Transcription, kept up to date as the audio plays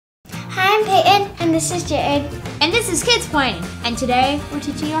And this is Jared. And this is Kids Playing. And today we're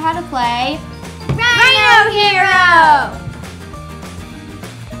teaching you how to play Rhino Hero!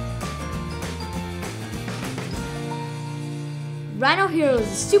 Rhino Hero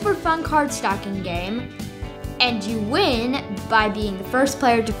is a super fun card stacking game. And you win by being the first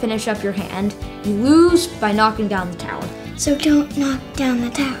player to finish up your hand. You lose by knocking down the tower. So don't knock down the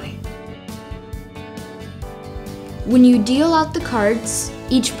tower. When you deal out the cards,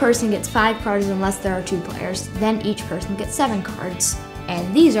 each person gets 5 cards unless there are 2 players. Then each person gets 7 cards.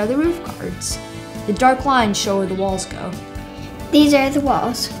 And these are the roof cards. The dark lines show where the walls go. These are the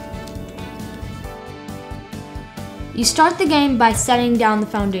walls. You start the game by setting down the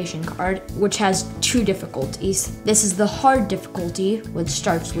foundation card, which has 2 difficulties. This is the hard difficulty, which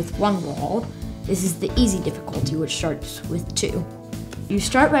starts with 1 wall. This is the easy difficulty, which starts with 2. You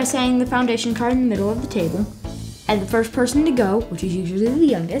start by setting the foundation card in the middle of the table, and the first person to go, which is usually the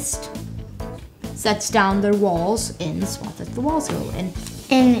youngest, sets down their walls in the spot that the walls go in.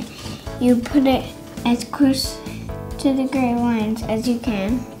 And you put it as close to the gray lines as you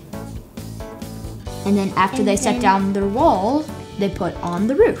can. And then after they set down their wall, they put on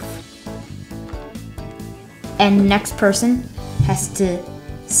the roof. And the next person has to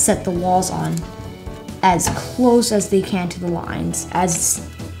set the walls on as close as they can to the lines as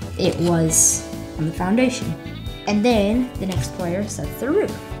it was on the foundation. And then the next player sets the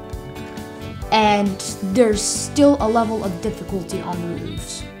roof. And there's still a level of difficulty on the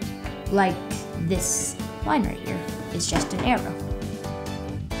roofs. Like this line right here. It's just an arrow.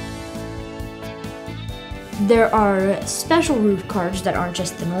 There are special roof cards that aren't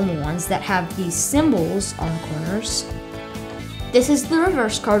just the normal ones that have these symbols on the corners. This is the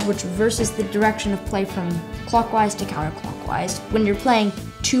reverse card, which reverses the direction of play from clockwise to counterclockwise. When you're playing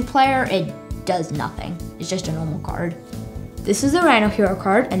 2-player, it does nothing. It's just a normal card. This is the Rhino Hero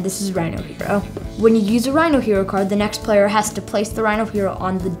card, and this is Rhino Hero. When you use a Rhino Hero card, the next player has to place the Rhino Hero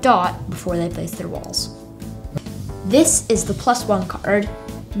on the dot before they place their walls. This is the +1 card.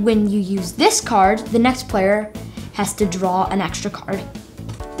 When you use this card, the next player has to draw an extra card.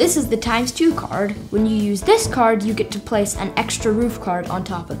 This is the ×2 card. When you use this card, you get to place an extra roof card on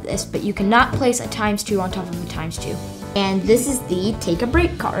top of this, but you cannot place a ×2 on top of a ×2. And this is the Take a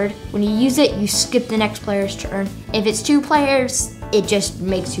Break card. When you use it, you skip the next player's turn. If it's 2 players, it just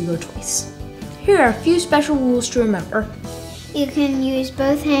makes you go twice. Here are a few special rules to remember. You can use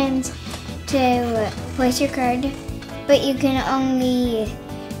both hands to place your card, but you can only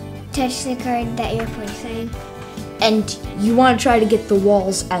touch the card that you're placing. And you want to try to get the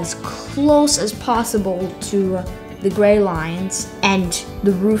walls as close as possible to the gray lines, and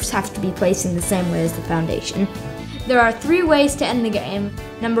the roofs have to be placed in the same way as the foundation. There are 3 ways to end the game.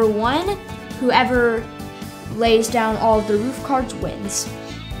 Number 1, whoever lays down all of the roof cards wins.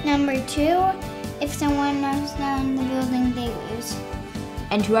 Number 2, if someone knocks down the building, they lose.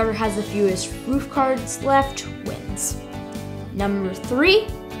 And whoever has the fewest roof cards left wins. Number 3,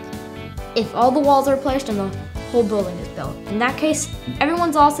 if all the walls are placed and the whole building is built. In that case,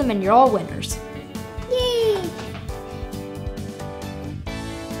 everyone's awesome and you're all winners. Yay!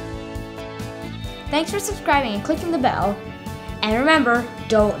 Thanks for subscribing and clicking the bell. And remember,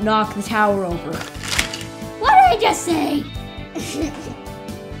 don't knock the tower over. What did I just say?